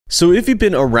So if you've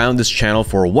been around this channel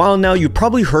for a while now, you've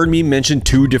probably heard me mention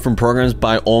two different programs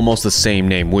by almost the same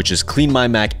name, which is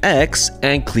CleanMyMac X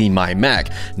and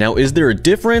CleanMyMac. Now, is there a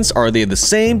difference? Are they the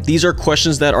same? These are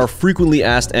questions that are frequently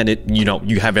asked, and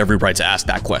you have every right to ask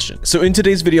that question. So in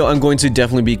today's video, I'm going to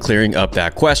definitely be clearing up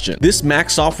that question. This Mac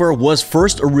software was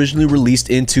first originally released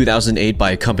in 2008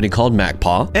 by a company called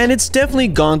MacPaw, and it's definitely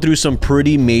gone through some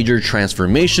pretty major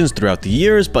transformations throughout the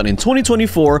years, but in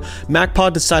 2024,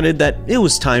 MacPaw decided that it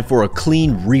was time for a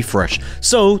clean refresh.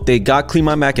 So they got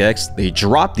CleanMyMac X, they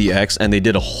dropped the X, and they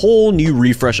did a whole new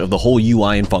refresh of the whole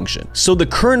UI and function. So the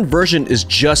current version is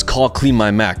just called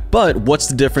CleanMyMac, but what's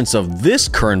the difference of this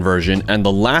current version and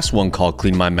the last one called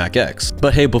CleanMyMac X?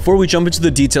 But hey, before we jump into the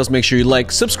details, make sure you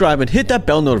like, subscribe, and hit that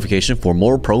bell notification for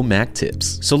more pro Mac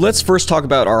tips. So let's first talk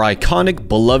about our iconic,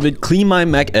 beloved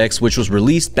CleanMyMac X, which was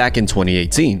released back in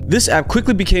 2018. This app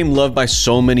quickly became loved by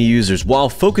so many users while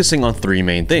focusing on three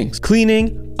main things: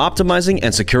 cleaning, optimizing,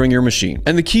 and securing your machine.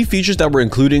 And the key features that were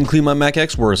included in CleanMyMac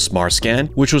X were a Smart Scan,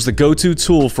 which was the go-to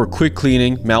tool for quick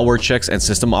cleaning, malware checks, and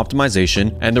system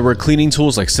optimization. And there were cleaning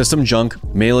tools like system junk,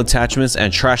 mail attachments,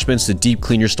 and trash bins to deep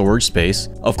clean your storage space.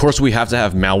 Of course, we have to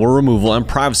have malware removal and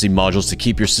privacy modules to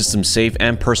keep your system safe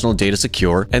and personal data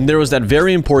secure. And there was that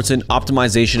very important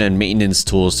optimization and maintenance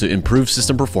tools to improve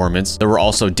system performance. There were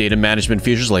also data management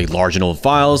features like large and old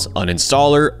files,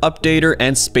 uninstaller, updater,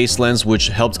 and space lens, which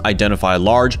helped identify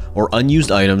large or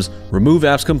unused items, remove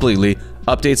apps completely,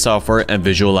 update software, and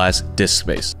visualize disk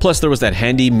space. Plus, there was that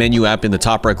handy menu app in the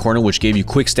top right corner which gave you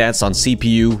quick stats on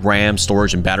CPU, RAM,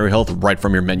 storage, and battery health right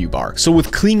from your menu bar. So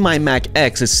with CleanMyMac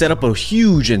X, it set up a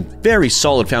huge and very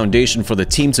solid foundation for the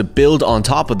team to build on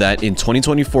top of that in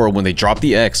 2024 when they dropped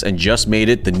the X and just made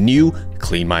it the new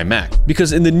CleanMyMac.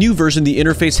 Because in the new version, the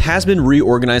interface has been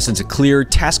reorganized into clear,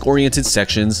 task-oriented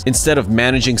sections instead of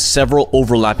managing several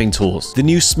overlapping tools. The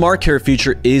new Smart Care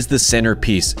feature is the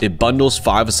centerpiece. It bundles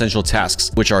 5 essential tasks,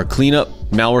 which are cleanup,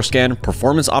 malware scan,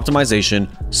 performance optimization,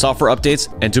 software updates,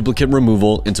 and duplicate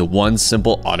removal into one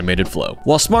simple automated flow.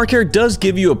 While Smart Care does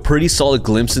give you a pretty solid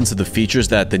glimpse into the features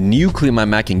that the new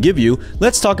CleanMyMac can give you,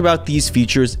 let's talk about these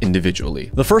features individually.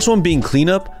 The first one being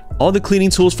cleanup. All the cleaning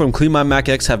tools from CleanMyMac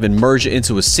X have been merged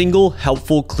into a single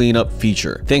helpful cleanup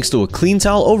feature. Thanks to a Clean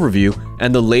Tile overview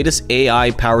and the latest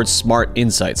AI-powered smart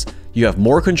insights, you have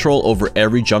more control over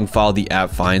every junk file the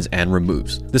app finds and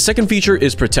removes. The second feature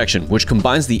is protection, which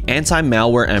combines the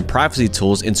anti-malware and privacy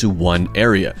tools into one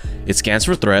area. It scans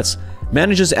for threats,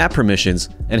 manages app permissions,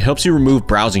 and helps you remove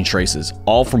browsing traces,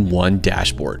 all from one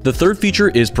dashboard. The third feature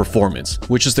is performance,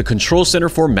 which is the control center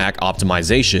for Mac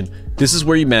optimization. This is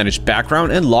where you manage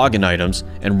background and login items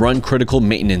and run critical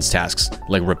maintenance tasks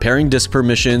like repairing disk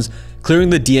permissions,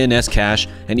 clearing the DNS cache,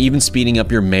 and even speeding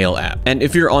up your mail app. And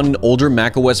if you're on an older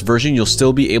macOS version, you'll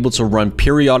still be able to run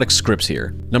periodic scripts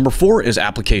here. Number 4 is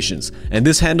applications, and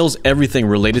this handles everything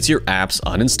related to your apps,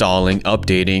 uninstalling,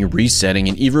 updating, resetting,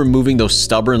 and even removing those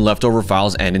stubborn leftover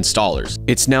files and installers.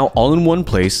 It's now all in one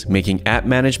place, making app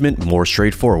management more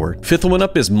straightforward. Fifth one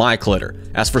up is MyClutter.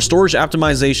 As for storage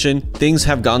optimization, things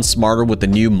have gone smarter with the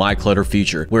new MyClutter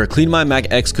feature. Where CleanMyMac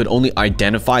X could only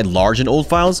identify large and old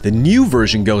files, the new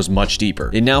version goes much deeper.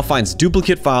 It now finds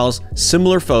duplicate files,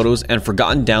 similar photos, and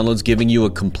forgotten downloads, giving you a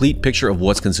complete picture of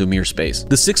what's consuming your space.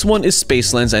 The sixth one is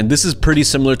Space Lens, and this is pretty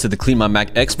similar to the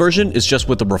CleanMyMac X version, it's just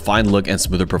with a refined look and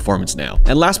smoother performance now.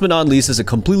 And last but not least is a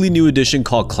completely new addition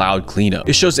called Cloud Cleanup.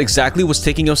 It shows exactly what's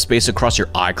taking up space across your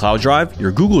iCloud Drive,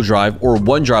 your Google Drive, or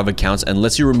OneDrive accounts, and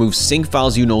lets you remove sync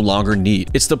files you no longer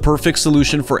need. It's the perfect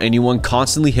solution for anyone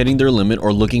constantly hitting their limit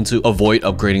or looking to avoid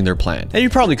upgrading their plan. And you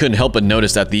probably couldn't help but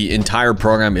notice that the entire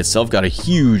program itself got a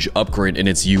huge upgrade in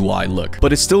its UI look,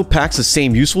 but it still packs the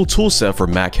same useful toolset for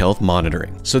Mac health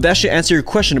monitoring. So that should answer your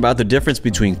question about the difference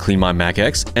between CleanMyMac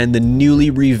X and the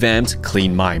newly revamped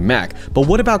CleanMyMac. But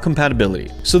what about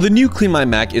compatibility? So the new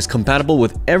CleanMyMac is compatible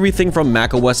with everything from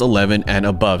macOS 11 and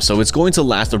above, so it's going to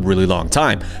last a really long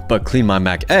time. But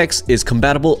CleanMyMac X is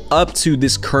compatible up to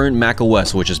this current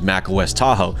macOS, which is macOS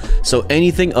Tahoe. So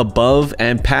anything above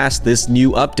and past this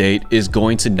new update is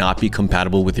going to not be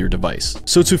compatible with your device.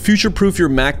 So to future-proof your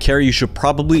Mac carrier, you should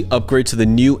probably upgrade to the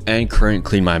new and current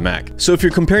CleanMyMac. So if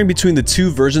you're comparing between the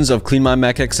two versions of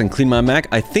CleanMyMac X and CleanMyMac,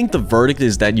 I think the verdict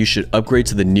is that you should upgrade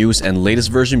to the newest and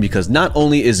latest version, because not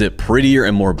only is it prettier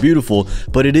and more beautiful,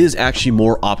 but it is actually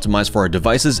more optimized for our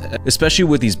devices, especially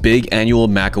with these big annual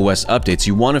macOS updates.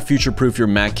 You want to future-proof your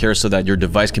Mac carrier so that your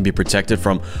device can be protected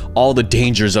from all the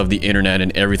dangers of the internet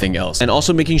and everything else, and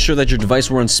also making sure that your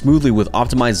device runs smoothly with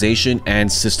optimization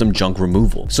and system junk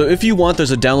removal. So if you want,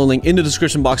 there's a download download link in the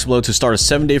description box below to start a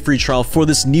 7-day free trial for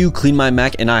this new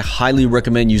CleanMyMac, and I highly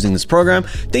recommend using this program.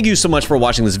 Thank you so much for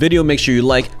watching this video. Make sure you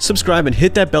like, subscribe, and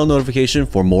hit that bell notification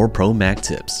for more pro Mac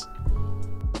tips.